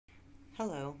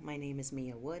Hello, my name is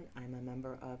Mia Wood. I'm a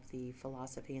member of the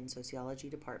Philosophy and Sociology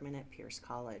Department at Pierce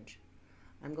College.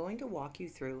 I'm going to walk you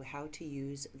through how to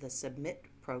use the Submit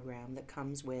program that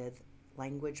comes with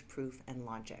Language, Proof, and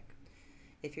Logic.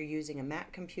 If you're using a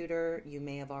Mac computer, you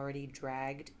may have already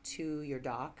dragged to your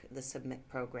dock the Submit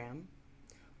program.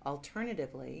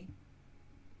 Alternatively,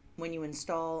 when you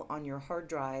install on your hard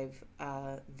drive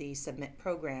the Submit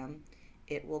program,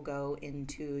 it will go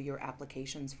into your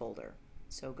Applications folder.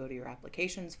 So go to your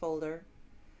Applications folder,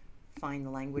 find the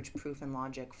Language, Proof, and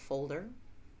Logic folder,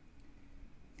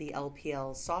 the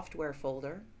LPL software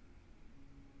folder,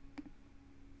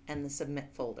 and the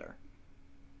Submit folder.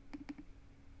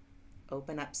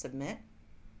 Open up Submit.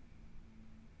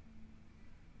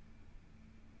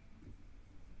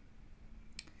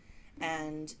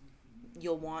 And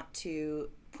you'll want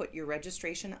to put your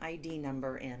registration ID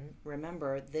number in.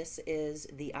 Remember, this is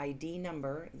the ID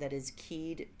number that is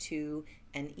keyed to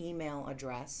an email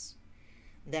address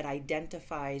that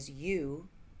identifies you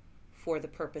for the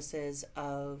purposes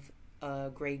of a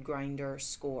grade grinder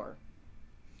score.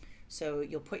 So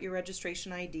you'll put your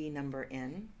registration ID number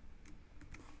in.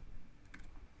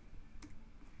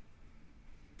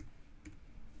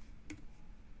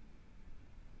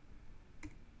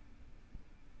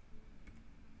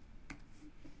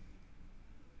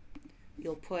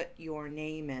 You'll put your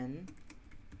name in.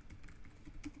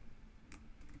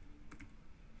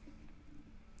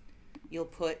 You'll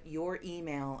put your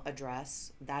email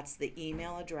address. That's the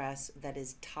email address that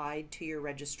is tied to your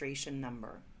registration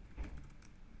number.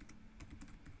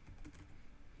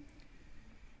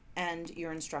 And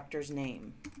your instructor's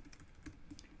name.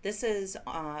 This is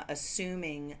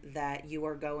assuming that you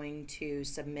are going to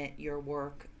submit your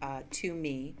work to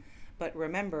me. But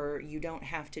remember, you don't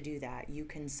have to do that. You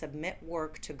can submit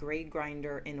work to Grade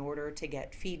Grinder in order to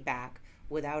get feedback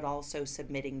without also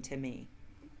submitting to me.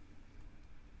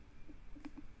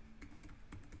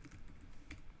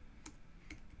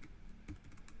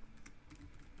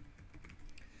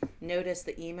 Notice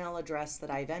the email address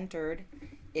that I've entered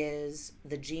is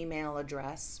the Gmail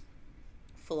address,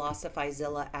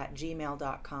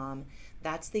 philosophizilla@gmail.com.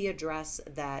 That's the address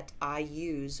that I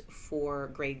use for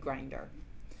Grade Grinder.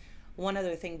 One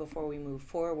other thing before we move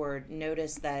forward,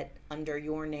 notice that under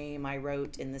your name I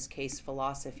wrote, in this case,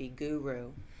 Philosophy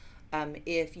Guru.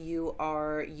 If you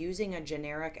are using a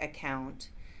generic account,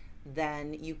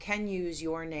 then you can use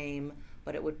your name,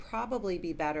 but it would probably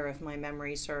be better, if my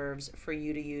memory serves, for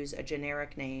you to use a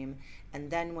generic name.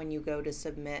 And then when you go to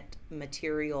submit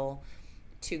material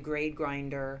to Grade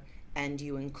Grinder and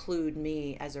you include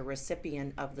me as a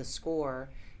recipient of the score,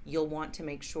 you'll want to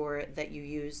make sure that you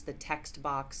use the text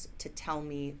box to tell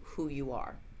me who you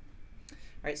are.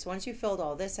 All right, so once you've filled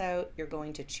all this out, you're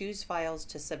going to choose Files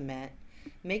to submit.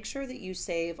 Make sure that you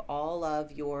save all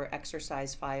of your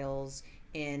exercise files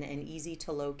in an easy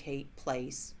to locate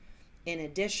place. In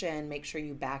addition, make sure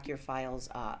you back your files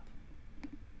up.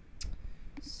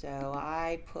 So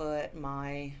I put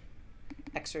my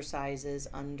exercises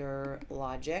under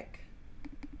Logic.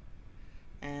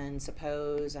 And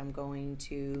suppose I'm going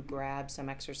to grab some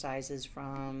exercises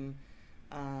from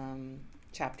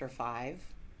chapter 5.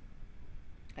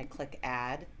 I click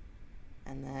Add,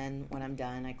 and then when I'm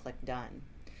done, I click Done.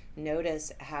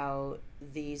 Notice how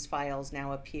these files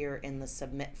now appear in the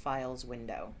Submit Files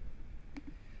window.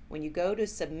 When you go to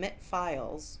Submit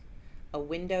Files, a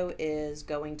window is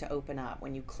going to open up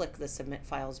when you click the Submit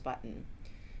Files button.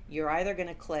 You're either going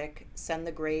to click Send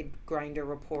the Grade Grinder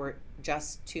report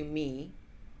just to me,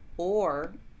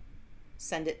 or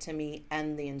send it to me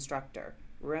and the instructor.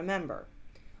 Remember,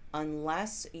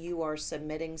 unless you are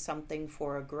submitting something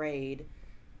for a grade,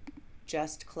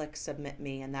 just click Submit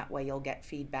Me, and that way you'll get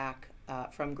feedback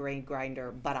from Grade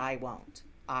Grinder, but I won't,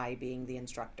 I being the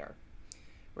instructor.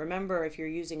 Remember, if you're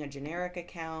using a generic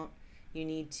account, you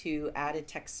need to add a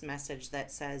text message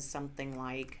that says something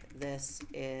like, "This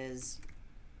is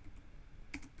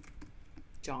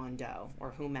John Doe,"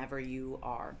 or whomever you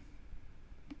are.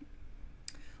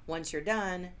 Once you're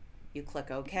done, you click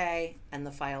OK, and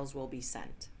the files will be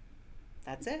sent.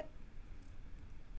 That's it.